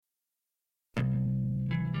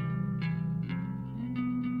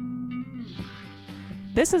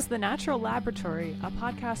This is The Natural Laboratory, a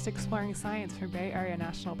podcast exploring science from Bay Area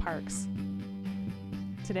national parks.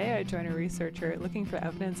 Today I join a researcher looking for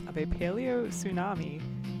evidence of a paleo tsunami.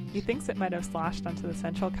 He thinks it might have sloshed onto the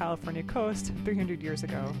central California coast 300 years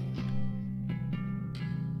ago.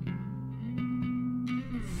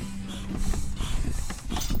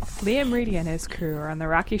 Liam Reedy and his crew are on the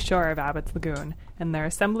rocky shore of Abbott's Lagoon, and they're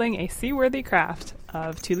assembling a seaworthy craft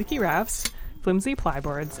of 2 leaky rafts, flimsy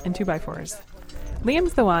plyboards, and 2x4s.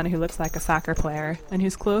 Liam's the one who looks like a soccer player, and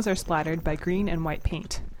whose clothes are splattered by green and white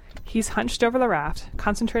paint. He's hunched over the raft,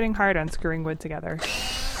 concentrating hard on screwing wood together.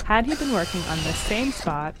 Had he been working on this same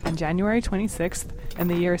spot on January 26th in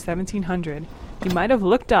the year 1700, he might have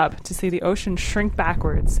looked up to see the ocean shrink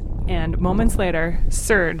backwards, and moments later,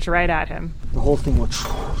 surge right at him. The whole thing would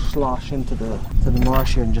slosh into the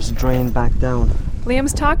marsh here and just drain back down.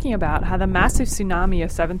 Liam's talking about how the massive tsunami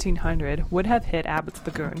of 1700 would have hit Abbott's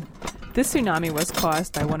Lagoon. This tsunami was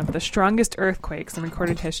caused by one of the strongest earthquakes in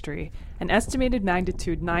recorded history, an estimated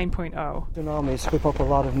magnitude 9.0. Tsunamis whip up a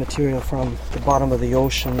lot of material from the bottom of the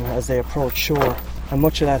ocean as they approach shore, and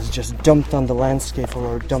much of that is just dumped on the landscape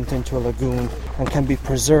or dumped into a lagoon and can be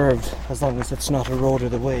preserved as long as it's not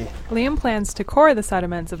eroded away. Liam plans to core the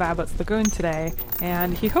sediments of Abbott's Lagoon today,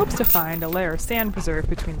 and he hopes to find a layer of sand preserved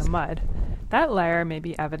between the mud. That layer may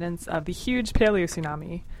be evidence of the huge paleo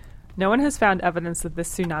tsunami. No one has found evidence of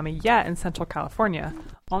this tsunami yet in Central California,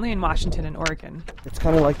 only in Washington and Oregon. It's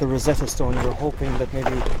kind of like the Rosetta Stone. You're hoping that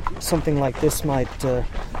maybe something like this might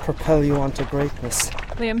propel you onto greatness.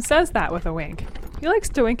 Liam says that with a wink. He likes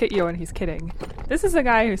to wink at you when he's kidding. This is a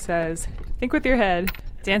guy who says, think with your head,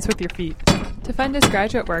 dance with your feet. To fund his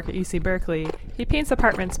graduate work at UC Berkeley, he paints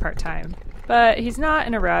apartments part-time. But he's not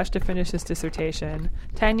in a rush to finish his dissertation.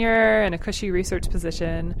 Tenure and a cushy research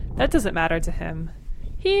position, that doesn't matter to him.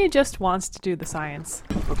 He just wants to do the science.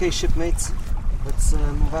 Okay, shipmates, let's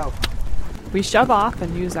move out. We shove off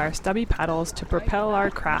and use our stubby paddles to propel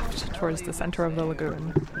our craft towards the center of the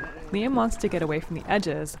lagoon. Liam wants to get away from the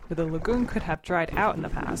edges, where the lagoon could have dried out in the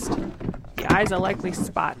past. He eyes a likely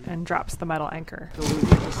spot and drops the metal anchor. So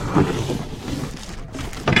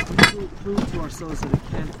we prove to ourselves that it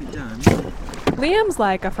can't be done. Liam's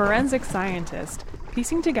like a forensic scientist,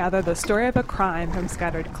 piecing together the story of a crime from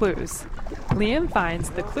scattered clues. Liam finds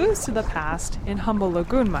the clues to the past in humble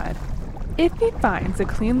lagoon mud. If he finds a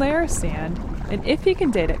clean layer of sand, and if he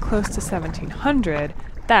can date it close to 1700,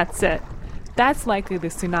 that's it. That's likely the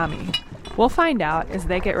tsunami. We'll find out as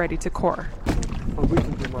they get ready to core. What we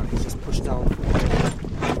can do, Mark, is just push down.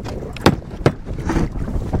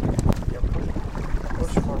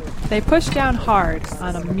 They push down hard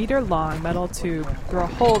on a meter-long metal tube through a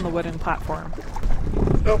hole in the wooden platform.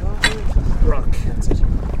 Rock. That's it.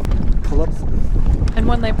 Pull up. And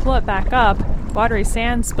when they pull it back up, watery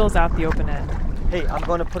sand spills out the open end. Hey, I'm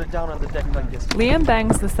going to put it down on the deck like this. Liam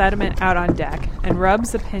bangs the sediment out on deck and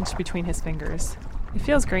rubs a pinch between his fingers. It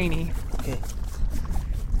feels grainy. Okay.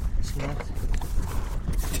 See that?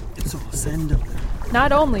 It's all sand up there.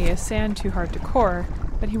 Not only is sand too hard to core,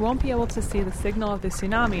 but he won't be able to see the signal of the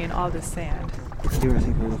tsunami in all this sand. Here I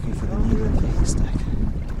think we're looking for the needle stack.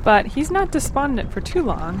 But he's not despondent for too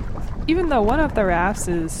long, even though one of the rafts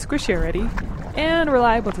is squishy already, and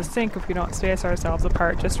reliable to sink if we don't space ourselves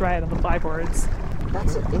apart just right on the flyboards.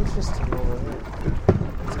 That's interesting over there.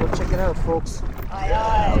 Let's go check it out, folks. Aye,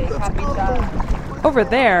 aye. Happy done. Over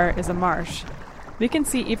there is a marsh. We can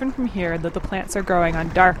see even from here that the plants are growing on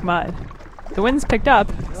dark mud. The wind's picked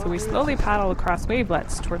up, so we slowly paddle across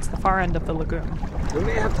wavelets towards the far end of the lagoon. We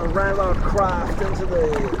may have to ram our craft into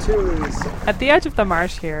the trees. At the edge of the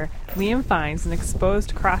marsh here, Liam finds an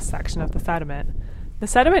exposed cross-section of the sediment. The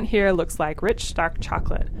sediment here looks like rich, dark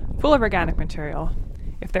chocolate, full of organic material.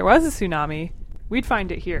 If there was a tsunami, we'd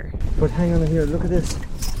find it here. But hang on here, look at this.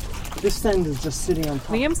 This sand is just sitting on top.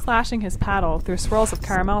 Liam's slashing his paddle through swirls of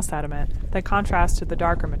caramel sediment that contrast to the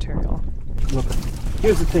darker material. Look,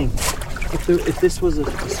 here's the thing. If this was a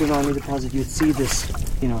tsunami deposit, you'd see this,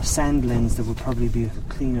 sand lens that would probably be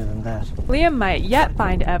cleaner than that. Liam might yet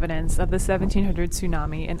find evidence of the 1700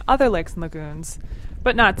 tsunami in other lakes and lagoons,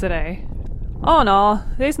 but not today. All in all,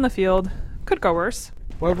 days in the field could go worse.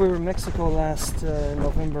 Well, we were in Mexico last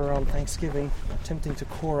November around Thanksgiving, attempting to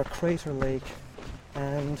core a crater lake,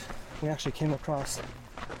 and we actually came across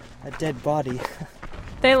a dead body.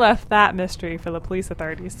 They left that mystery for the police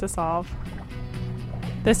authorities to solve.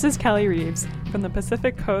 This is Kelly Reeves from the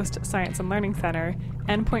Pacific Coast Science and Learning Center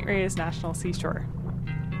and Point Reyes National Seashore.